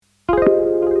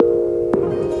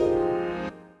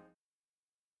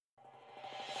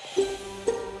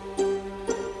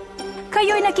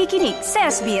nakikinig sa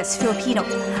SBS Filipino.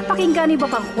 Pakinggan niyo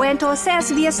pang kwento sa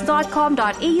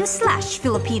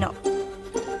sbs.com.au/Filipino.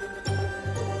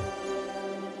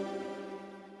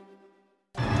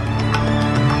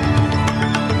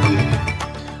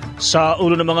 Sa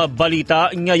ulo ng mga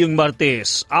balita ngayong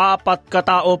Martes, 4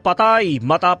 katao patay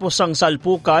matapos ang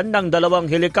salpukan ng 2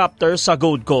 helicopter sa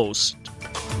Gold Coast.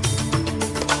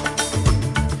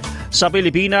 Sa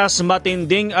Pilipinas,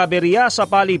 matinding aberya sa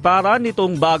paliparan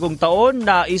nitong bagong taon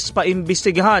na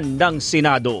ispaimbestigahan ng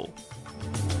Senado.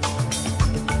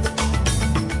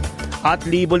 At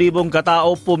libo-libong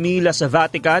katao pumila sa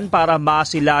Vatican para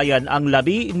masilayan ang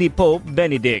labi ni Pope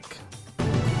Benedict.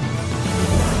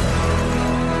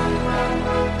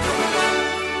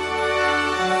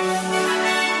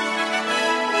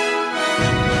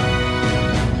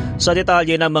 Sa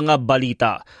detalye ng mga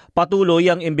balita, patuloy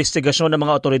ang investigasyon ng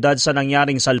mga otoridad sa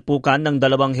nangyaring salpukan ng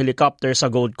 2 helicopter sa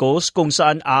Gold Coast kung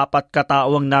saan 4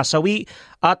 katao ang nasawi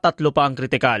at 3 pa ang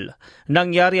kritikal.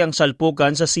 Nangyari ang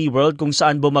salpukan sa SeaWorld kung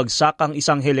saan bumagsak ang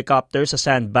isang helicopter sa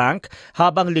sandbank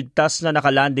habang ligtas na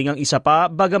nakalanding ang isa pa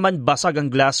bagaman basag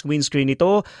ang glass windscreen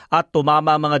nito at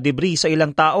tumama ang mga debris sa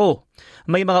ilang tao.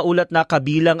 May mga ulat na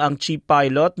kabilang ang chief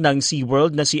pilot ng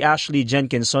SeaWorld na si Ashley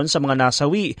Jenkinson sa mga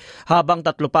nasawi, habang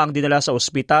 3 pa ang dinala sa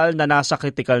ospital na nasa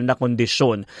critical na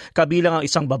kondisyon, kabilang ang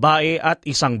isang babae at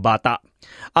isang bata.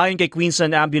 Ayon kay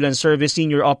Queensland Ambulance Service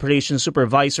Senior Operations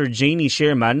Supervisor Janie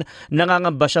Sherman,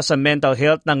 nangangamba siya sa mental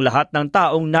health ng lahat ng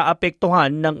taong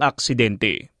naapektuhan ng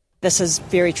aksidente. This is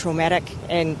very traumatic,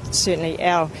 and certainly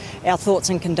our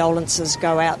thoughts and condolences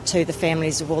go out to the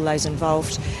families of all those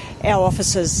involved. Our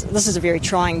officers, this is a very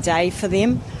trying day for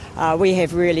them. We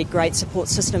have really great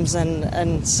support systems and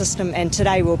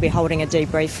today we'll be holding a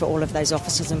debrief for all of those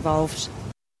officers involved.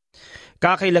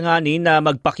 Kakailanganin na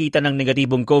magpakita ng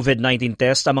negatibong COVID-19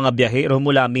 test ang mga biyahero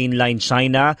mula mainland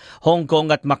China, Hong Kong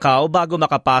at Macau bago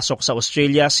makapasok sa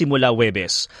Australia simula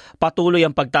Huwebes. Patuloy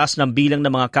ang pagtaas ng bilang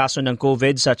ng mga kaso ng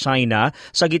COVID sa China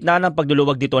sa gitna ng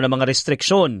pagluluwag dito ng mga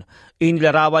restriksyon.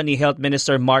 Inilarawan ni Health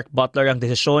Minister Mark Butler ang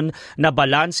desisyon na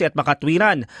balanse at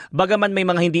makatwiran, bagaman may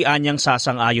mga hindi anyang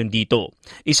sasang-ayon dito.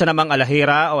 Isa namang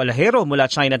alahero mula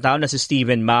Chinatown na si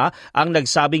Stephen Ma ang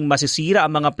nagsabing masisira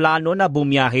ang mga plano na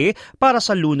bumiyahe para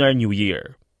sa Lunar New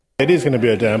Year. It is going to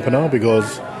be a dampener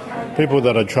because people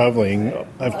that are travelling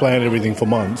have planned everything for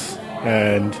months,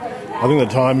 and I think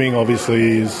the timing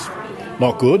obviously is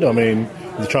not good. I mean,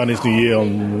 the Chinese New Year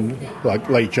on like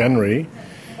late January,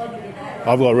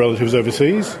 I've got relatives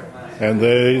overseas and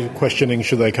they're questioning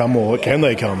should they come or can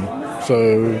they come. So,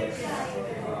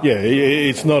 yeah,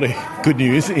 it's not a good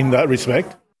news in that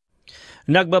respect.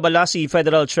 Nagbabala si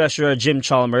Federal Treasurer Jim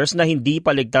Chalmers na hindi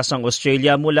paligtas ang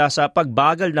Australia mula sa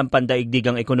pagbagal ng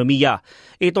pandaigdigang ekonomiya.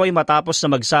 Ito ay matapos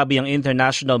na magsabi ang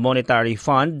International Monetary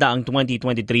Fund na ang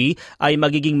 2023 ay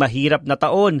magiging mahirap na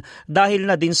taon dahil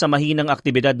na din sa mahinang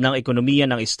aktibidad ng ekonomiya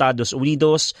ng Estados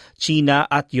Unidos, China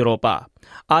at Europa.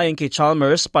 Ayon kay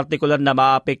Chalmers, partikular na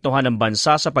maapektuhan ng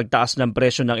bansa sa pagtaas ng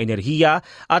presyo ng enerhiya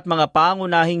at mga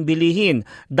pangunahing bilihin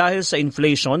dahil sa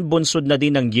inflation, bunsod na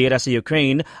din ng giyera sa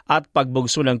Ukraine at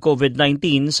pagbugso ng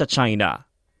COVID-19 sa China.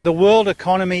 The world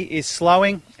economy is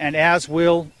slowing and ours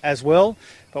will as well,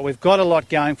 but we've got a lot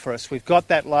going for us. We've got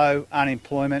that low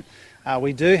unemployment.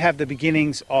 We do have the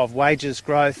beginnings of wages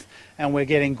growth, and we're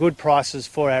getting good prices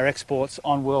for our exports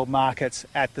on world markets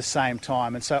at the same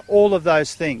time. And so all of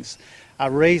those things are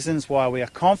reasons why we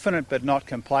are confident but not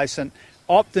complacent,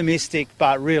 optimistic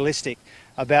but realistic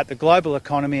about the global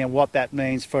economy and what that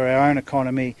means for our own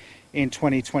economy in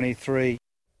 2023.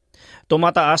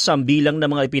 Tumataas ang bilang ng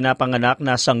mga ipinapanganak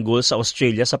na sanggol sa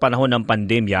Australia sa panahon ng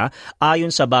pandemya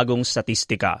ayon sa bagong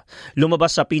statistika.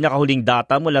 Lumabas sa pinakahuling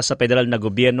data mula sa federal na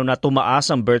gobyerno na tumaas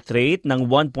ang birth rate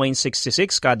ng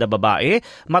 1.66 kada babae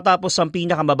matapos ang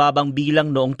pinakamababang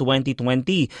bilang noong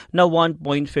 2020 na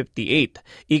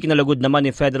 1.58. Ikinalugod naman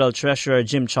ni Federal Treasurer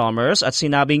Jim Chalmers at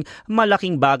sinabing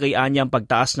malaking bagay anya ang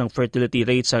pagtaas ng fertility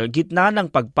rate sa gitna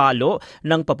ng pagpalo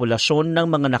ng populasyon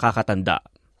ng mga nakakatanda.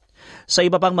 Sa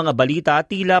iba pang mga balita,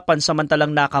 tila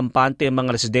pansamantalang nakampante ang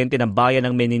mga residente ng bayan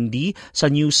ng Menindee sa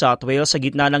New South Wales sa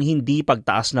gitna ng hindi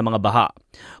pagtaas ng mga baha.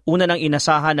 Una nang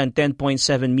inasahan ng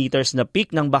 10.7 meters na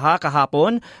peak ng baha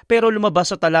kahapon pero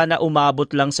lumabas sa tala na umabot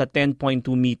lang sa 10.2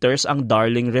 meters ang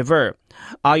Darling River.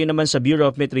 Ayon naman sa Bureau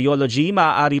of Meteorology,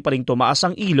 maaari pa ring tumaas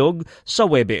ang ilog sa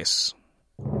Huwebes.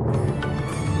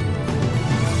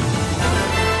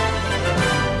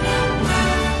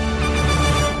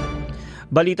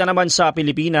 Balita naman sa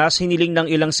Pilipinas, hiniling ng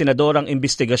ilang senador ang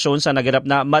investigasyon sa naganap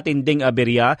na matinding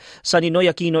aberya sa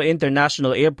Ninoy Aquino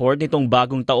International Airport nitong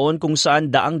bagong taon kung saan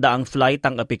daang-daang flight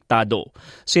ang apektado.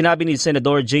 Sinabi ni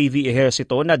Senador J.V.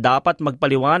 Ejercito na dapat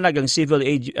magpaliwanag ang Civil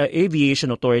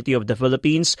Aviation Authority of the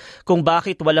Philippines kung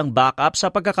bakit walang backup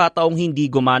sa pagkakataong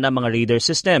hindi gumana mga radar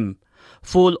system.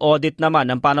 Full audit naman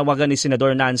ang panawagan ni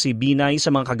Senador Nancy Binay sa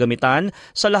mga kagamitan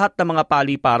sa lahat ng mga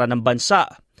paliparan ng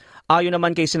bansa. Ayon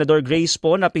naman kay Senador Grace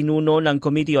Po na pinuno ng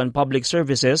Committee on Public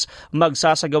Services,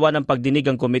 magsasagawa ng pagdinig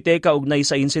ang komite kaugnay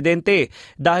sa insidente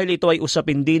dahil ito ay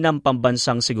usapin din ng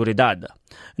pambansang seguridad.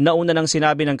 Nauna nang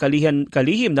sinabi ng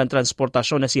kalihim ng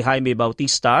transportasyon na si Jaime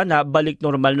Bautista na balik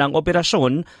normal ng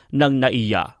operasyon ng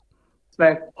NAIA.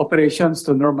 Expect operations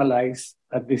to normalize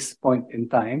at this point in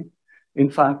time.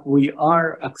 In fact, we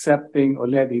are accepting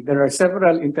already. There are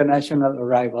several international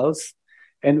arrivals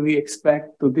and we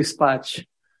expect to dispatch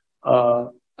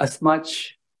as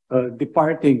much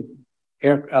departing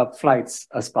flights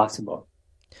as possible.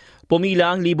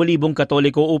 Pumila ang libo-libong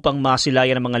Katoliko upang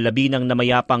masilayan ang mga labi ng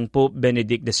namayapang Pope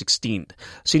Benedict XVI.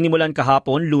 Sinimulan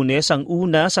kahapon, Lunes, ang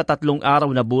una sa 3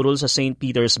 araw na burol sa St.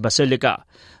 Peter's Basilica.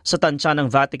 Sa tansya ng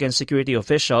Vatican security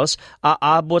officials,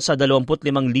 aabot sa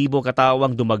 25,000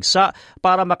 katawang dumagsa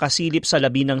para makasilip sa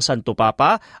labi ng Santo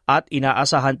Papa at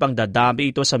inaasahan pang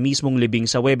dadami ito sa mismong libing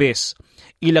sa Huwebes.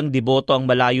 Ilang deboto ang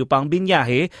malayo pang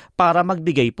binyahe para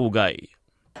magbigay pugay.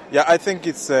 Yeah, I think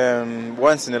it's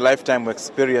once in a lifetime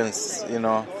experience, you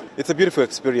know. It's a beautiful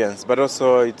experience, but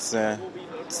also it's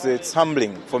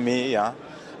humbling for me, yeah,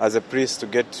 as a priest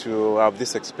to get to have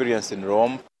this experience in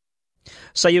Rome.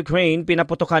 Sa Ukraine,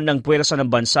 pinaputukan ng puwersa ng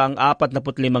bansa ang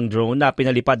 45 drone na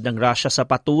pinalipad ng Russia sa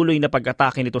patuloy na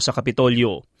pag-atake nito sa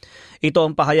Kapitolyo. Ito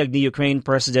ang pahayag ni Ukraine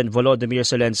President Volodymyr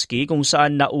Zelensky kung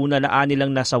saan nauna na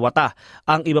anilang nasawata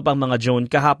ang iba pang mga drone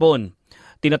kahapon.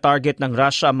 Tinatarget ng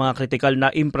Russia ang mga kritikal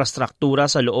na infrastruktura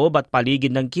sa loob at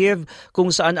paligid ng Kiev kung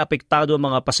saan apektado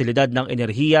ang mga pasilidad ng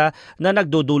enerhiya na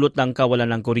nagdudulot ng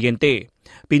kawalan ng kuryente.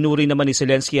 Pinuri naman ni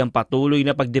Zelensky ang patuloy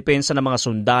na pagdepensa ng mga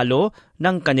sundalo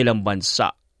ng kanilang bansa.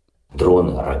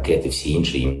 Drones,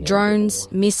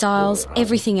 missiles,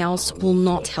 everything else will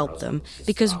not help them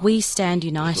because we stand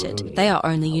united. They are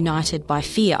only united by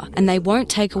fear, and they won't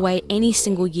take away any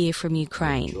single year from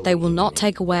Ukraine. They will not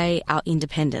take away our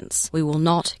independence. We will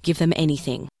not give them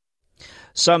anything.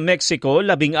 Sa Mexico,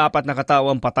 14 na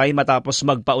katao ang patay matapos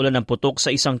magpaulan ng putok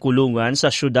sa isang kulungan sa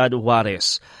Ciudad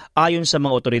Juarez. Ayon sa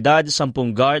mga otoridad, 10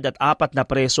 guard at 4 na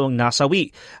preso ang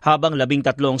nasawi, habang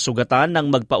 13 ang sugatan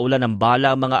nang magpaulan ng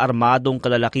bala ang mga armadong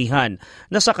kalalakihan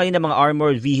na sakay ng mga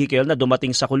armored vehicle na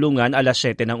dumating sa kulungan alas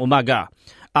 7 ng umaga.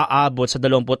 Aabot sa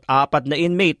 24 na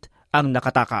inmate ang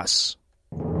nakatakas.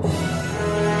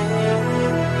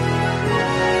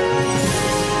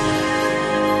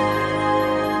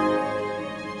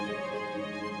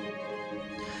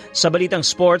 Sa balitang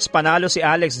sports, panalo si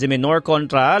Alex de Minaur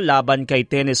kontra laban kay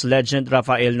tennis legend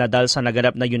Rafael Nadal sa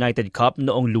naganap na United Cup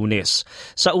noong Lunes.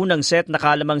 Sa unang set,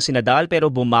 nakalamang si Nadal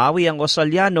pero bumawi ang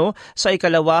Australiano sa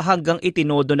ikalawa hanggang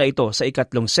itinodo na ito sa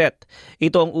ikatlong set.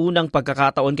 Ito ang unang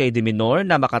pagkakataon kay de Minaur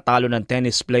na makatalo ng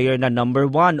tennis player na number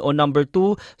 1 o number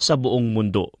 2 sa buong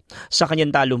mundo. Sa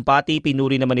kanyang talumpati,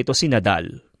 pinuri naman ito si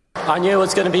Nadal. I knew it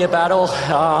was going to be a battle.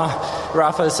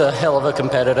 Rafa's a hell of a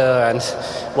competitor, and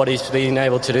what he's been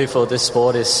able to do for this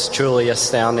sport is truly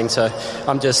astounding. So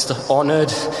I'm just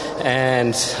honoured,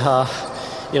 and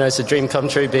it's a dream come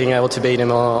true being able to beat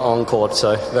him on court.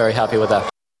 So very happy with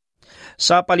that.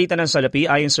 Sa palitan ng salapi,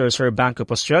 ayon sa Reserve Bank of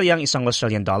Australia, ang isang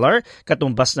Australian dollar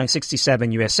katumbas ng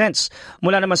 67 US cents.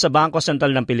 Mula naman sa Bangko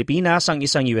Sentral ng Pilipinas, ang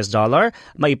isang US dollar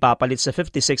may papalit sa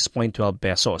 56.12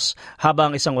 pesos, habang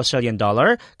ang isang Australian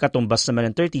dollar katumbas naman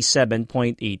ng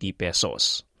 37.80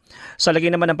 pesos. Sa lagay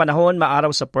naman ng panahon,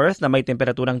 maaraw sa Perth na may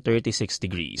temperaturang 36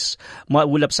 degrees.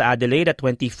 Maulap sa Adelaide at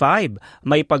 25.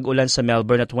 May pag-ulan sa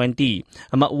Melbourne at 20.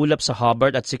 Maulap sa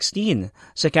Hobart at 16.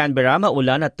 Sa Canberra,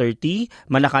 maulan at 30.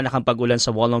 Manakanakang pag-ulan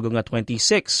sa Wollongong at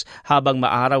 26. Habang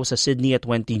maaraw sa Sydney at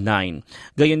 29.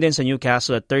 Gayon din sa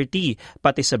Newcastle at 30.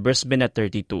 Pati sa Brisbane at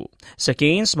 32. Sa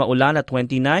Cairns, maulan at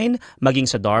 29. Maging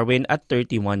sa Darwin at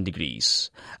 31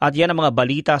 degrees. At yan ang mga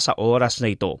balita sa oras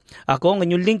na ito. Ako ang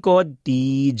inyong lingkod,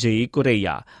 DJ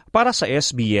Korea, para sa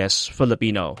SBS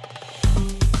Filipino.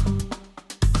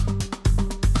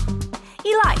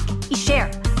 I-like, i-share,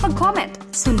 mag-comment,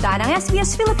 sundan ang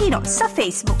SBS Filipino sa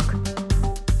Facebook.